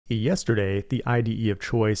Yesterday, the IDE of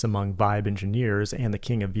choice among Vibe engineers and the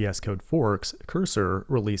king of VS Code forks, Cursor,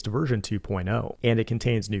 released version 2.0, and it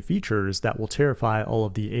contains new features that will terrify all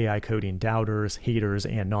of the AI coding doubters, haters,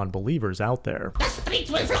 and non-believers out there. The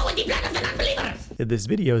streets will flow with the blood of the non-believers! This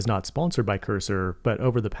video is not sponsored by Cursor, but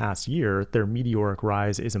over the past year, their meteoric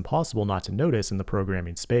rise is impossible not to notice in the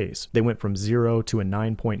programming space. They went from zero to a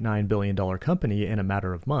 $9.9 billion company in a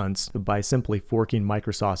matter of months by simply forking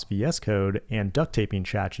Microsoft's VS Code and duct taping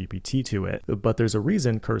ChatGPT to it. But there's a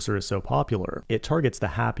reason Cursor is so popular. It targets the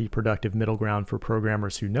happy, productive middle ground for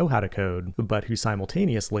programmers who know how to code, but who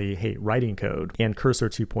simultaneously hate writing code. And Cursor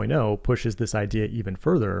 2.0 pushes this idea even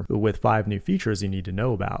further with 5 new features you need to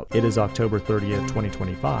know about. It is October 30th,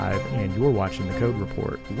 2025, and you're watching the Code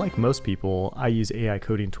Report. Like most people, I use AI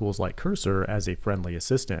coding tools like Cursor as a friendly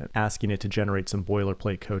assistant, asking it to generate some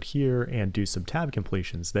boilerplate code here and do some tab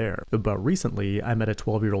completions there. But recently, I met a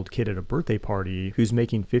 12-year-old kid at a birthday party who's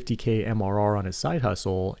making $50K MRR on his side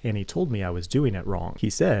hustle, and he told me I was doing it wrong. He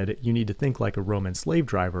said, "You need to think like a Roman slave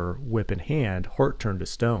driver, whip in hand, heart turned to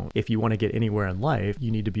stone. If you want to get anywhere in life,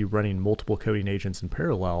 you need to be running multiple coding agents in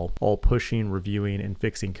parallel, all pushing, reviewing, and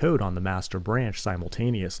fixing code on the master branch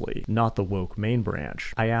simultaneously, not the woke main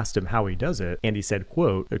branch." I asked him how he does it, and he said,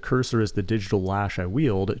 quote, "A cursor is the digital lash I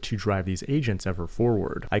wield to drive these agents ever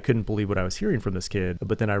forward." I couldn't believe what I was hearing from this kid,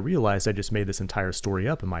 but then I realized I just made this entire story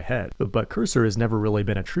up in my head. But Cursor has never really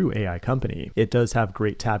been a true AI company. It does have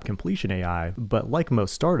great tab completion AI, but like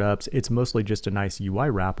most startups, it's mostly just a nice UI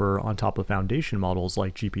wrapper on top of foundation models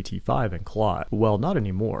like GPT-5 and Claude. Well, not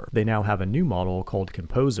anymore. They now have a new model called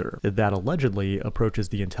Composer that allegedly approaches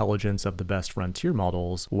the intelligence of the best frontier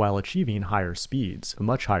models while achieving higher speeds,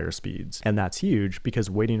 much higher speeds. And that's huge because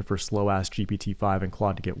waiting for slow-ass GPT-5 and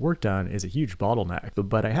Claude to get work done is a huge bottleneck.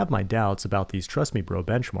 But I have my doubts about these Trust Me Bro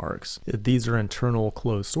benchmarks. These are internal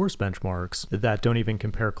closed source benchmarks that don't even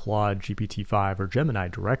compare Claude, GPT-5, or Gemini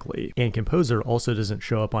directly. And Composer also doesn't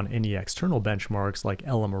show up on any external benchmarks like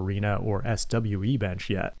LM Arena or SWE Bench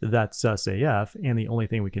yet. That's sus AF, and the only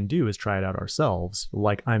thing we can do is try it out ourselves,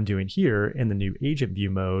 like I'm doing here in the new Agent View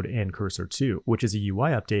mode in Cursor 2, which is a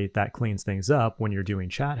UI update that cleans things up when you're doing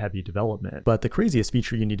chat-heavy development. But the craziest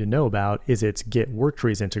feature you need to know about is its Get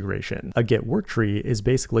Worktrees integration. A Get Worktree is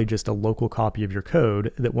basically just a local copy of your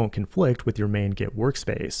code that won't conflict with your main Git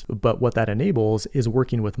workspace. But what that enables is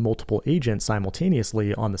working with multiple agents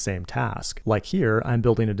simultaneously on the same task. Like here, I'm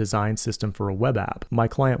building a design system for a web app. My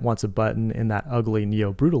client wants a button in that ugly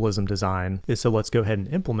neo-brutalism design, so let's go ahead and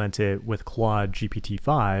implement it with Claude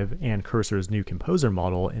GPT-5 and Cursor's new Composer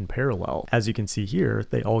model in parallel. As you can see here,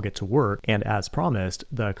 they all get to work, and as promised,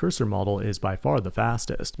 the Cursor model is by far the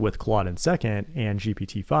fastest, with Claude in second and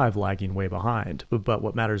GPT-5 lagging way behind. But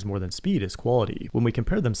what matters more than speed is quality. When we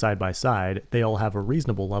compare them side by side, they all have a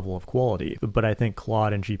reasonable level of quality, but I think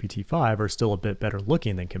Claude and GPT-5 are still a bit better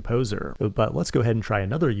looking than Composer. But let's go ahead and try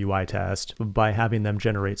another UI test by having them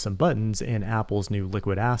generate some buttons in Apple's new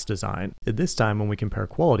Liquid Ass design. This time when we compare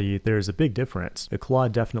quality, there's a big difference.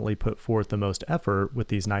 Claude definitely put forth the most effort with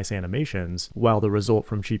these nice animations, while the result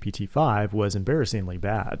from GPT-5 was embarrassingly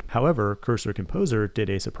bad. However, Cursor Composer did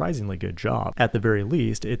a surprisingly good job. At the very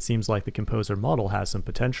least, it seems like the Composer model has some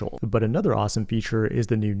potential. But another awesome feature is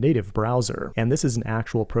the new native browser, and this is an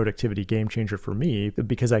actual productivity game changer for me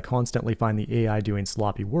because I constantly find the AI doing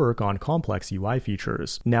sloppy work on complex UI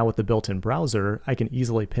features. Now with the built-in browser, I can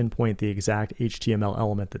easily pinpoint the exact HTML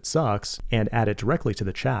element that sucks and add it directly to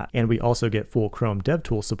the chat. And we also get full Chrome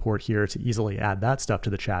DevTools support here to easily add that stuff to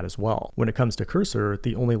the chat as well. When it comes to Cursor,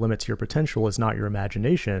 the only limit to your potential is not your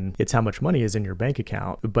imagination, it's how much money is in your bank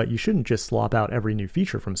account. But you shouldn't just slop out every new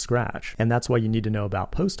feature from scratch. And that's why you need to know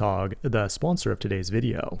about PostHog, the sponsor of today's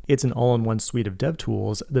video. It's an all-in-one suite of dev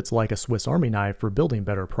tools that's like a Swiss Army knife for building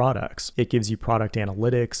better products. It gives you product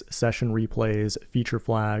analytics, session replays, feature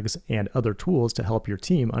flags, and other tools to help your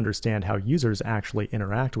team understand how users actually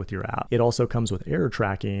interact with your app. It also comes with error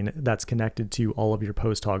tracking that's connected to all of your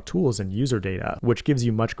PostHog tools and user data, which gives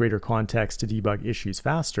you much greater context to debug issues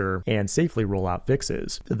faster and safely roll out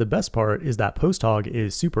fixes. The best part is that PostHog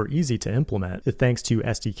is super easy to implement thanks to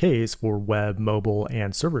SDKs for web, mobile,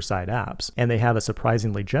 and server-side apps, and they have a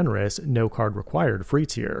surprisingly generous no card required free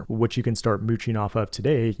tier, which you can start mooching off of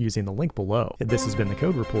today using the link below. This has been the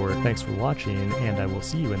Code Report. Thanks for watching, and I will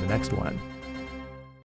see you in the next one.